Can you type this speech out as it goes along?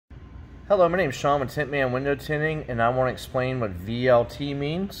Hello, my name is Sean with Tintman Window Tinting, and I want to explain what VLT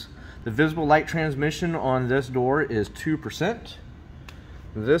means. The visible light transmission on this door is 2%.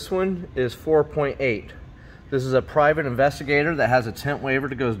 This one is 4.8. This is a private investigator that has a tint waiver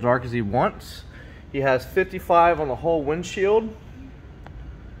to go as dark as he wants. He has 55 on the whole windshield.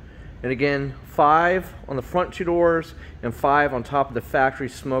 And again, 5 on the front two doors and 5 on top of the factory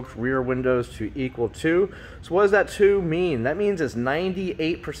smoked rear windows to equal 2. So what does that 2 mean? That means it's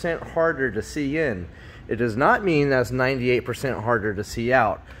 98% harder to see in. It does not mean that's 98% harder to see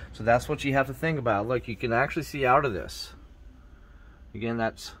out. So that's what you have to think about. Look, you can actually see out of this. Again,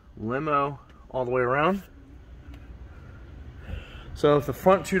 that's limo all the way around. So if the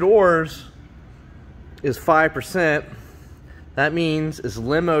front two doors is 5%, that means it's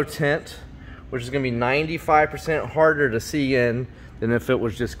limo tint, which is going to be 95% harder to see in than if it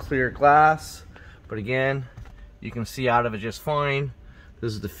was just clear glass. But again, you can see out of it just fine.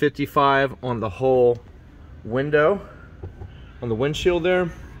 This is the 55 on the whole window, on the windshield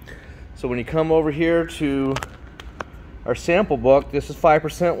there. So when you come over here to our sample book, this is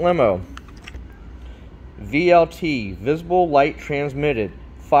 5% limo. VLT, visible light transmitted,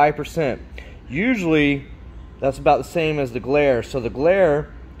 5%. Usually, that's about the same as the glare. So the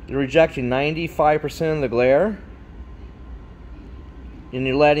glare, you're rejecting 95% of the glare, and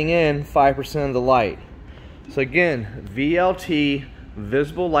you're letting in 5% of the light. So again, VLT,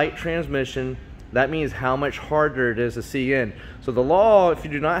 visible light transmission, that means how much harder it is to see in. So the law, if you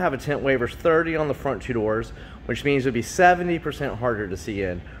do not have a tint waiver, is 30 on the front two doors, which means it would be 70% harder to see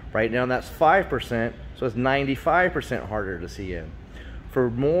in. Right now that's 5%, so it's 95% harder to see in. For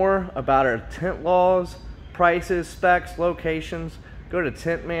more about our tint laws, prices, specs, locations, go to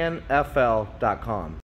tintmanfl.com.